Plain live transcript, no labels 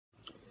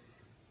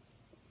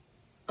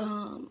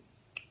Um,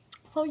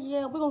 so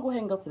yeah, we're gonna go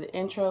ahead and go to the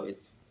intro. It's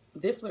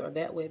this way or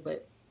that way,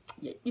 but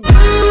yeah, you know.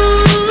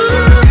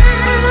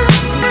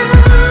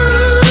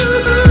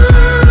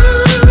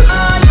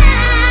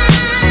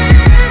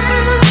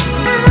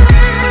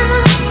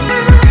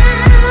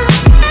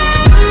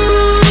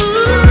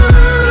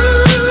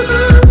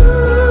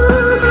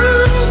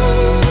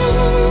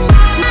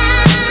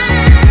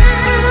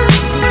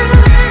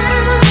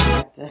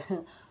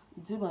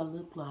 Do my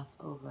lip gloss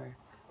over,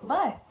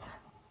 but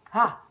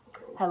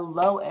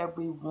hello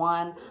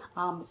everyone.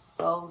 I'm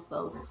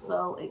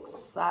so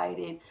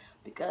excited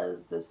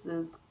because this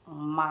is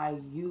my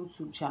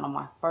YouTube channel,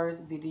 my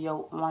first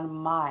video on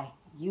my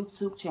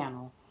YouTube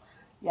channel.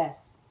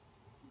 Yes,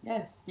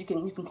 you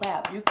can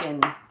clap, you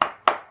can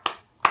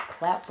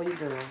clap for your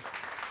girl.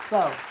 So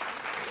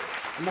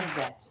enough of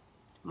that.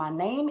 My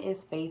name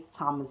is Faith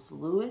Thomas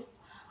Lewis.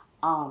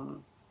 I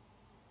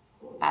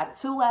have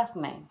two last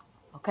names.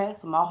 Okay,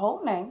 so my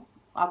whole name,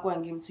 I'll go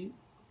ahead and give it to you.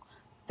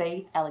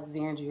 Faith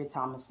Alexandria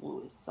Thomas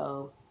Lewis.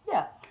 So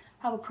yeah,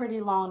 I have a pretty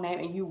long name,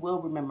 and you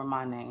will remember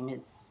my name.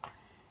 It's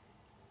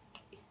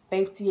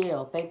Faith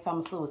TL, Faith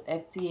Thomas Lewis,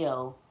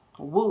 FTL,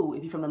 Woo.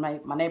 If you're from my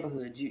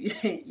neighborhood,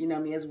 you know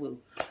me as Woo.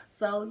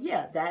 So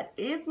yeah, that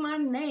is my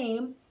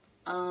name.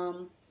 I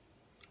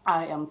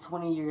am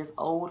 20 years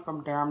old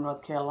from Durham,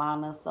 North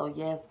Carolina. So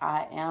yes,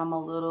 I am a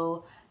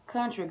little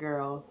country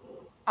girl.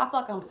 I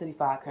feel like I'm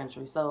city-fied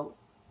country. So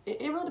it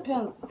really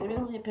depends. It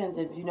really depends.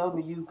 If you know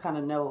me, you kind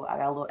of know I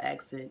got a little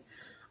accent.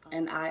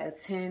 And I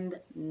attend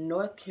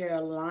North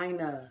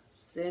Carolina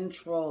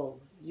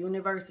Central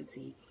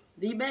University,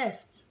 the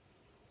best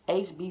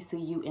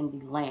HBCU in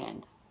the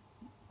land.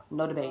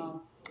 No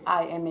debating.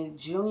 I am a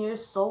junior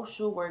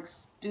social work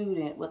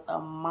student with a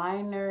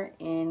minor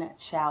in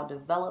child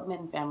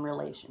development and family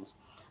relations.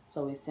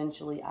 So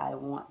essentially, I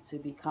want to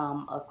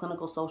become a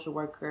clinical social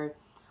worker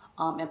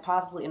and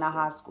possibly in a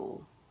high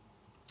school.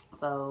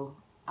 So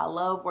I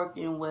love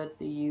working with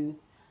the youth.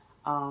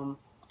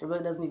 It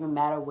really doesn't even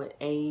matter what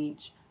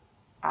age.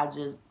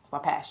 It's my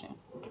passion.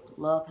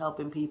 Love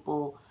helping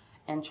people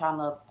and trying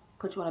to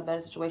put you in a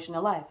better situation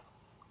in life.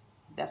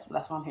 That's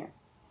why I'm here.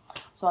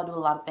 So I do a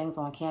lot of things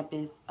on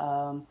campus.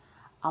 I'm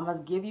going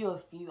to give you a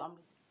few.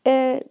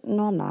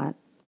 No, I'm not.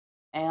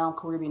 I am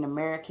Caribbean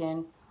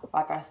American.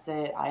 Like I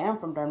said, I am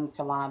from Durham, North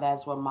Carolina.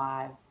 That's where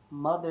my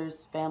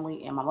mother's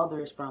family and my mother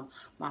is from.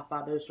 My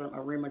father is from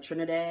Arima,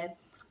 Trinidad,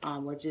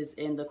 which is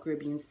in the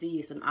Caribbean Sea.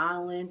 It's an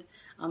island.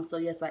 So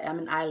yes, I am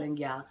an island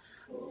gal.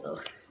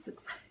 So it's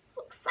exciting.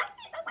 So excited.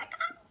 Oh my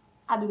God.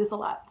 I do this a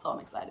lot, so I'm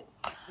excited.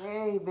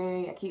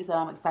 I keep saying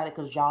I'm excited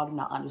because y'all do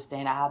not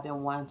understand. I have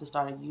been wanting to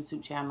start a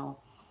YouTube channel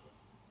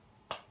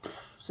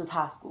since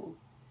high school.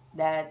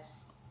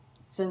 That's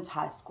since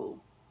high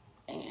school.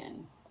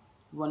 And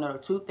one of the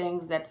two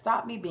things that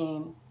stopped me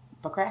being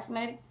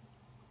procrastinating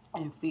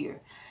and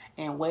fear.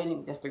 And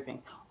waiting, that's three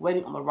things.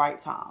 Waiting on the right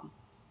time.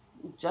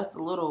 Just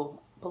put a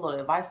little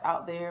advice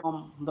out there.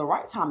 The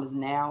right time is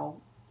now.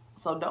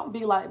 So don't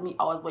be like me,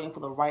 always waiting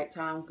for the right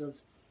time, because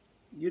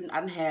I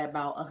done had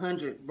about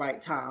 100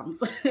 right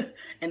times and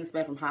it's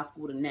been from high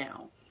school to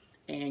now.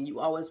 And you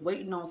always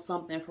waiting on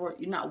something for it.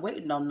 You're not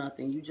waiting on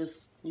nothing. You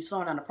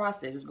slowing down the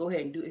process. Just go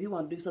ahead and do it. If you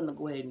want to do something,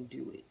 go ahead and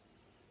do it.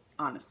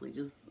 Honestly,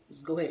 just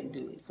go ahead and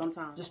do it.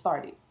 Sometimes just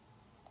start it.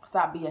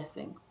 Stop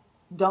BSing.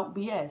 Don't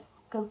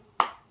BS, because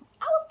I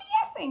was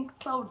BSing.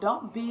 So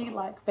don't be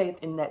like Faith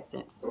in that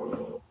sense.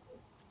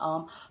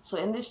 So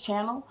in this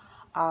channel,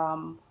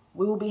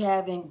 we will be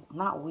having,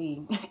 not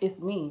we, it's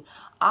me.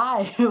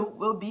 I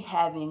will be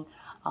having,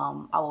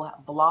 I will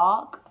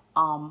vlog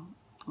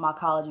my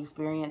college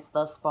experience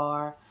thus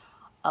far.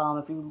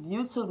 If you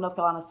YouTube North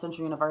Carolina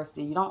Central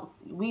University,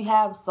 we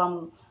have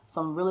some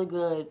really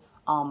good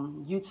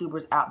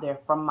YouTubers out there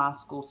from my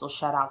school. So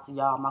shout out to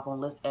y'all. I'm not gonna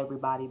list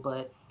everybody,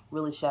 but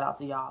really shout out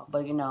to y'all.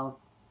 But you know,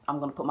 I'm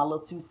gonna put my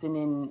little 2 cents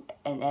in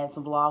and add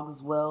some vlogs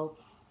as well.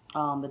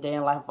 The day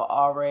in life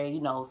of RA,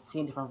 you know,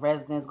 seeing different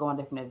residents, going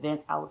to different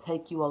events. I will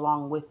take you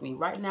along with me.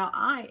 Right now,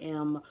 I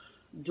am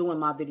doing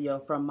my video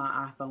from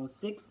my iPhone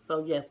 6.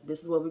 So yes, this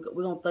is where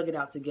we're gonna thug it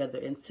out together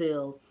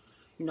until,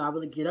 you know, I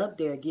really get up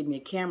there, give me a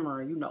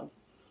camera, you know.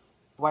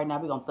 Right now,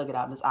 we're gonna thug it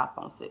out in this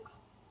iPhone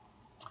 6.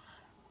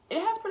 It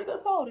has pretty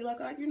good quality.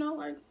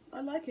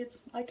 I like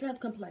it. I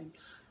can't complain.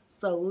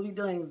 So we'll be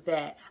doing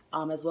that,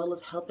 as well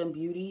as health and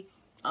beauty.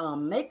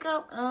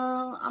 Makeup,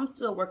 I'm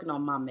still working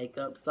on my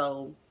makeup.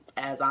 So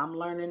as I'm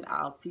learning,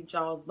 I'll teach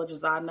y'all as much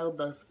as I know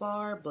thus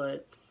far,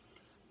 but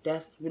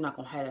we're not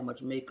gonna have that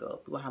much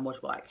makeup. We're gonna have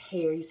much like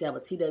hair. You see, I have a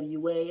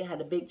TWA. I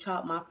had a big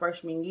chop my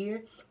freshman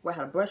year where I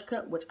had a brush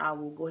cut, which I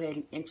will go ahead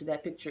and enter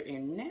that picture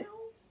in now.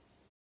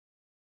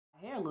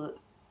 Hair look.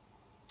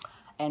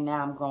 And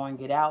now I'm growing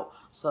it out.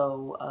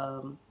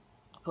 So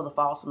for the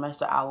fall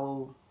semester, I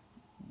will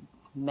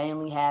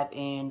mainly have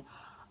in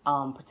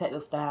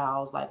protective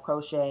styles like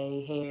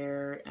crochet,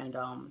 hair, and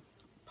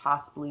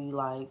possibly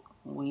like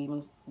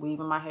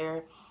weaving my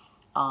hair,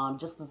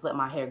 just to let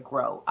my hair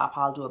grow. I'll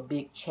probably do a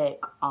big check,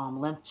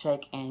 length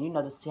check, and you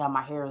know, to see how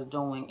my hair is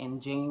doing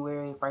in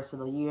January, first of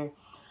the year.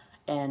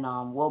 and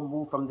we'll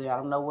move from there. I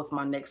don't know what's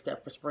my next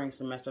step for spring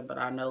semester, but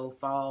I know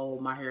fall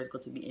my hair is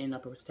going to be in a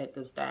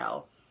protective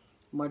style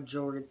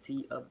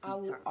majority of the time. I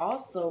will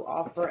also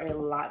offer a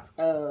lot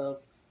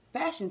of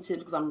fashion tips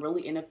because I'm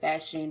really into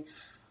fashion.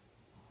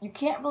 You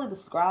can't really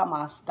describe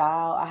my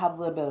style. I have a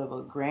little bit of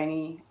a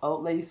granny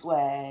old lady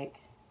swag,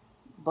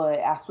 but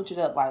I switch it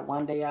up. Like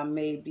one day I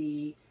may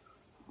be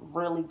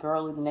really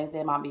girly, the next day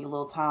I might be a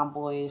little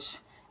tomboyish,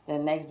 the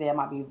next day I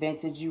might be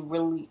vintage.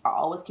 I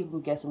always keep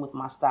them guessing with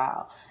my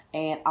style.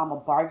 And I'm a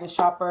bargain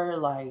shopper.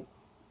 Like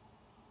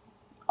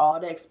all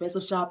the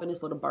expensive shopping is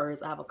for the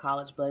birds. I have a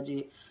college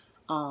budget.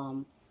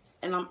 Um,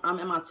 and I'm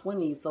in my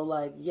 20s, so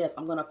like yes,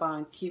 I'm gonna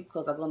find cute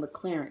clothes. I go on the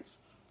clearance.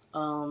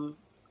 Um,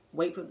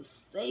 Wait for the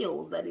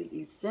sales. That is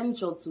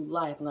essential to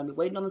life. I'm gonna be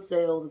waiting on the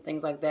sales and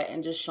things like that,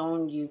 and just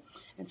showing you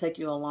and take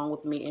you along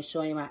with me and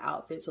showing you my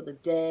outfits for the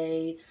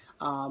day.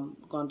 I'm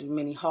gonna do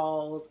many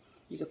hauls.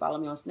 You can follow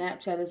me on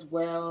Snapchat as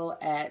well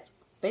at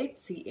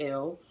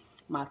FaithTL.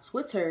 My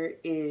Twitter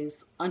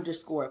is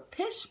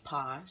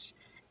 _PishPosh,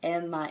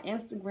 and my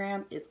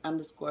Instagram is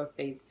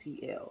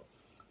 _FaithTL.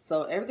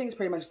 So everything's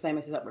pretty much the same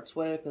except for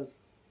Twitter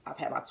because I've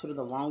had my Twitter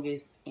the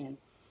longest and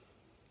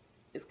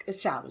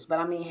it's childish. But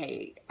I mean,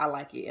 hey, I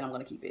like it and I'm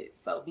going to keep it.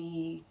 So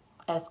be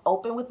as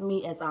open with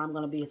me as I'm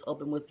going to be as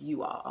open with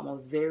you all. I'm a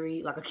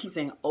very, like I keep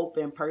saying,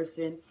 open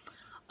person.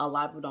 A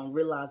lot of people don't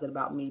realize it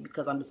about me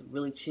because I'm just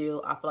really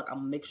chill. I feel like I'm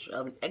a mixture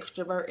of an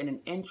extrovert and an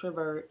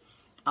introvert.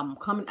 I'm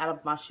coming out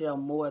of my shell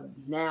more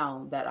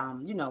now that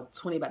I'm,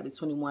 20, about to be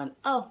 21.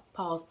 Oh,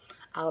 pause.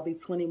 I'll be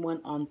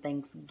 21 on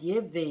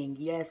Thanksgiving.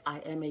 Yes, I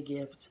am a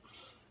gift.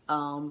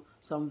 So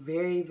I'm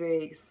very,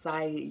 very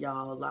excited,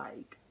 y'all.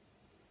 Like,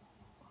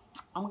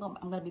 I'm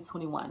gonna be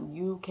 21.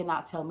 You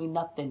cannot tell me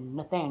nothing,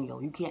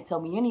 Nathaniel. You can't tell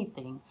me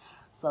anything.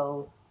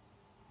 So,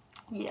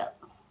 yeah,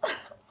 I'm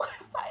so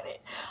excited.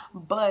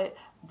 But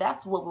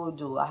that's what we'll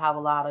do. I have a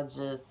lot of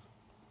just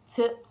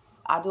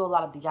tips. I do a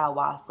lot of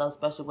DIY stuff,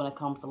 especially when it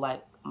comes to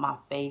like my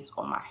face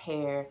or my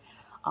hair.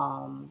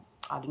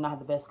 I do not have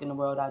the best skin in the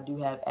world. I do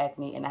have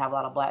acne, and I have a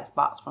lot of black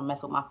spots from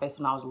messing with my face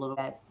when I was a little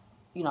bit.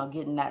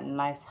 Getting that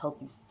nice,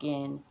 healthy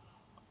skin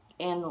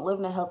and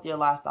living a healthier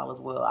lifestyle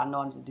as well. I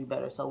know I need to do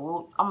better.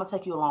 So I'm going to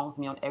take you along with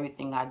me on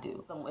everything I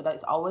do. So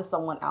there's always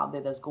someone out there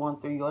that's going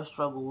through your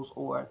struggles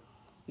or,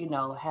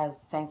 has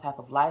the same type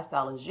of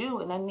lifestyle as you,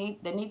 and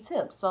they need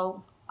tips.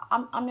 So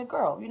I'm your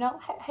girl,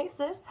 Hey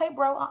sis, hey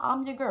bro,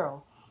 I'm your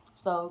girl.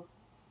 So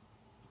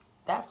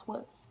that's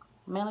what's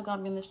mainly going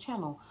to be in this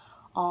channel.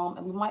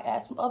 And we might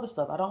add some other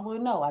stuff. I don't really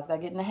know. I got to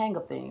get in the hang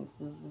of things.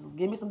 Just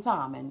give me some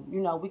time, and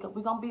we going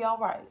to be all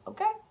right,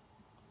 okay?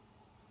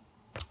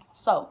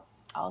 So,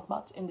 I was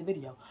about to end the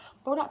video,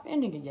 but we're not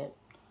ending it yet.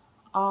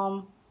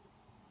 I'm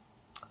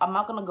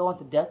not going to go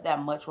into depth that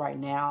much right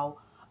now.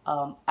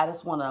 I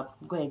just want to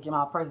go ahead and get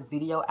my first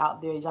video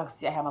out there. Y'all can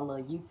see I have my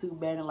little YouTube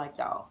banner. Like,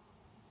 y'all,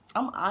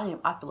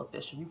 I feel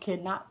official. You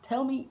cannot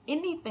tell me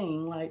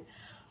anything. Like,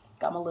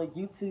 got my little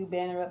YouTube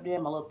banner up there,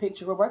 my little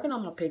picture. We're working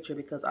on my picture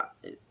because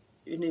it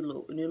need a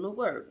little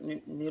work.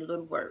 It need a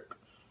little work.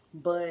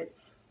 But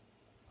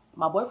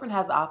my boyfriend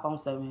has an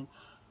iPhone 7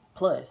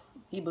 Plus.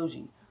 He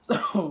bougie.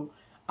 So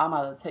I'm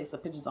going to take some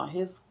pictures on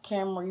his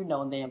camera,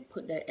 and then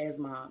put that as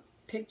my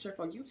picture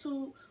for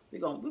YouTube. We're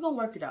gonna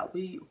work it out.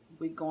 We're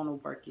gonna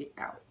work it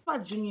out. My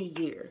junior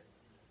year,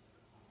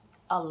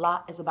 a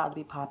lot is about to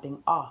be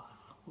popping off.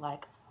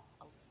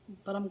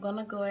 But I'm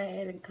gonna go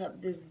ahead and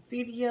cut this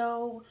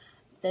video.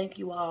 Thank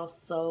you all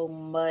so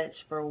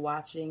much for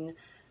watching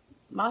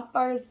my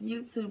first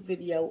YouTube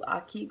video.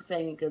 I keep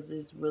saying it because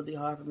it's really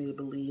hard for me to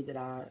believe that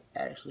I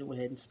actually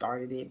went ahead and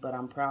started it, but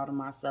I'm proud of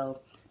myself.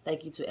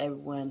 Thank you to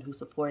everyone who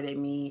supported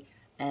me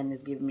and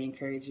is giving me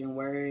encouraging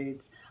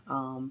words.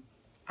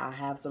 I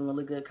have some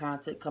really good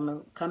content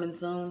coming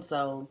soon,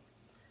 so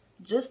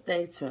just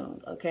stay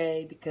tuned,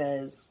 okay?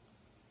 Because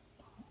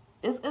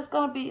it's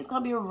gonna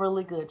be a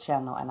really good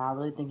channel, and I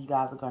really think you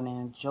guys are gonna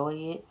enjoy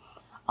it.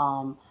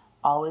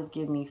 Always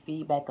give me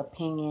feedback,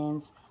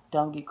 opinions.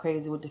 Don't get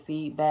crazy with the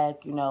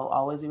feedback.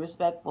 Always be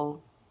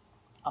respectful.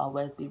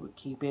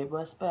 Keep it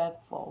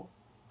respectful.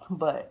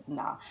 But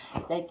nah,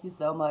 thank you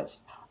so much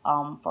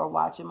for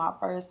watching my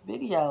first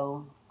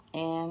video,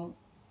 and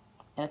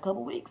in a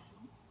couple weeks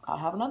I'll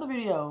have another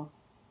video.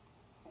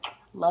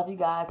 Love you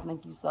guys.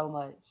 Thank you so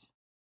much.